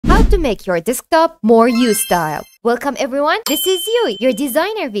to make your desktop more you-style. Welcome everyone, this is Yui, your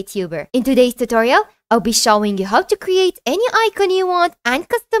designer VTuber. In today's tutorial, I'll be showing you how to create any icon you want and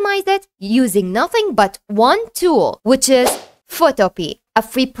customize it using nothing but one tool, which is PHOTOPEA, a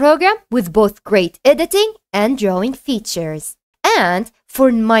free program with both great editing and drawing features. And for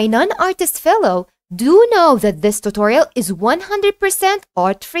my non-artist fellow, do know that this tutorial is 100%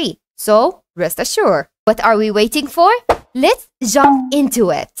 art-free, so rest assured. What are we waiting for? Let's jump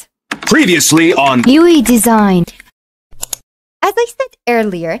into it. Previously on Yui Design. As I said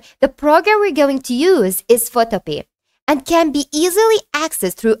earlier, the program we're going to use is PHOTOPEA and can be easily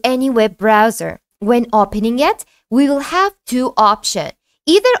accessed through any web browser. When opening it, we will have two options.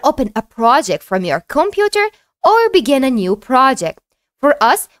 Either open a project from your computer or begin a new project. For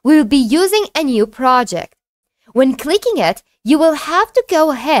us, we will be using a new project. When clicking it, you will have to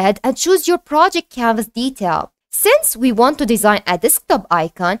go ahead and choose your project canvas detail. Since we want to design a desktop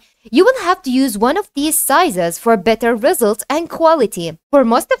icon, you will have to use one of these sizes for better results and quality. For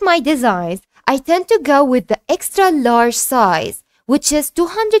most of my designs, I tend to go with the extra large size, which is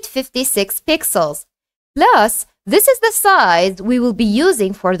 256 pixels. Plus, this is the size we will be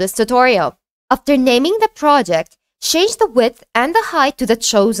using for this tutorial. After naming the project, change the width and the height to the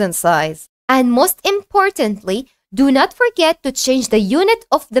chosen size. And most importantly, do not forget to change the unit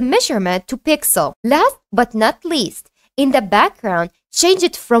of the measurement to pixel. Last but not least, in the background, change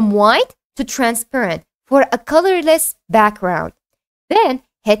it from white to transparent for a colorless background. Then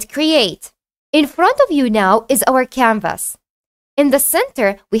hit create. In front of you now is our canvas. In the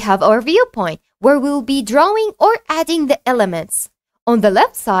center, we have our viewpoint where we'll be drawing or adding the elements. On the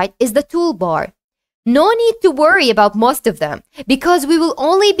left side is the toolbar. No need to worry about most of them because we will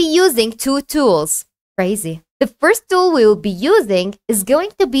only be using two tools. Crazy. The first tool we will be using is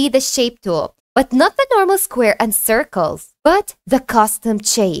going to be the shape tool, but not the normal square and circles, but the custom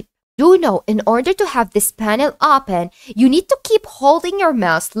shape. Do know in order to have this panel open, you need to keep holding your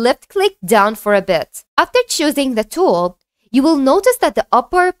mouse left click down for a bit. After choosing the tool, you will notice that the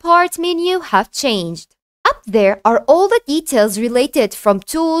upper part menu have changed. Up there are all the details related from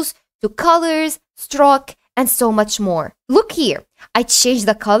tools to colors, stroke, and so much more. Look here, I changed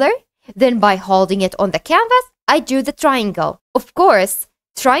the color, then by holding it on the canvas, I drew the triangle. Of course,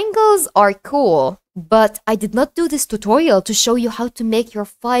 triangles are cool, but I did not do this tutorial to show you how to make your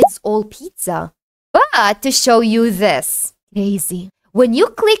files all pizza, but to show you this. Crazy. When you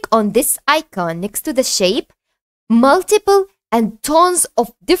click on this icon next to the shape, multiple and tons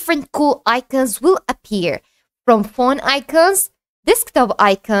of different cool icons will appear, from phone icons, desktop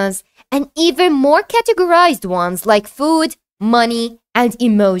icons, and even more categorized ones like food, money, and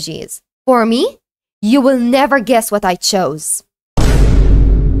emojis. For me, you will never guess what I chose.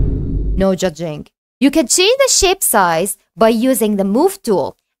 No judging. You can change the shape size by using the Move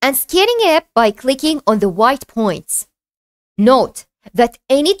tool and scaling it by clicking on the white points. Note that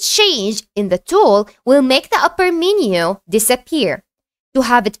any change in the tool will make the upper menu disappear. To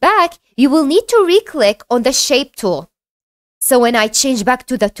have it back, you will need to re-click on the Shape tool. So when I change back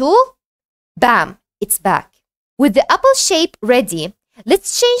to the tool, bam, it's back. With the apple shape ready,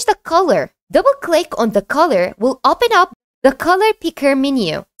 let's change the color. Double-click on the color will open up the color picker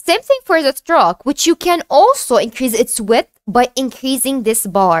menu. Same thing for the stroke, which you can also increase its width by increasing this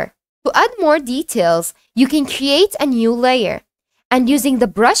bar. To add more details, you can create a new layer. And using the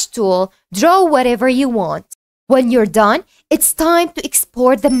brush tool, draw whatever you want. When you're done, it's time to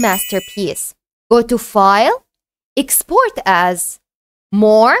export the masterpiece. Go to File, Export as,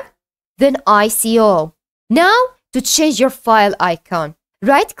 More, then ICO. Now, to change your file icon,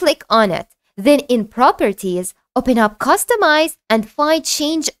 right-click on it. Then in Properties, open up Customize and find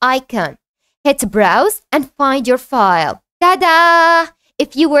Change Icon. Hit Browse and find your file. Ta-da!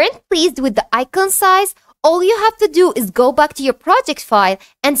 If you weren't pleased with the icon size, all you have to do is go back to your project file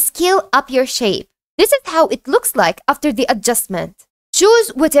and scale up your shape. This is how it looks like after the adjustment. Choose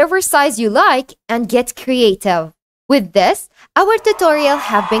whatever size you like and get creative. With this, our tutorial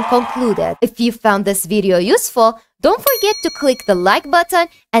have been concluded. If you found this video useful, don't forget to click the like button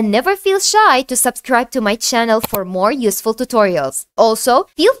and never feel shy to subscribe to my channel for more useful tutorials. Also,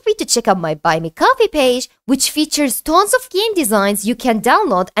 feel free to check out my Buy Me Coffee page, which features tons of game designs you can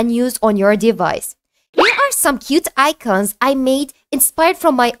download and use on your device. Here are some cute icons I made inspired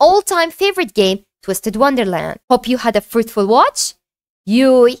from my all-time favorite game, Twisted Wonderland. Hope you had a fruitful watch.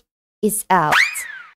 Yui is out.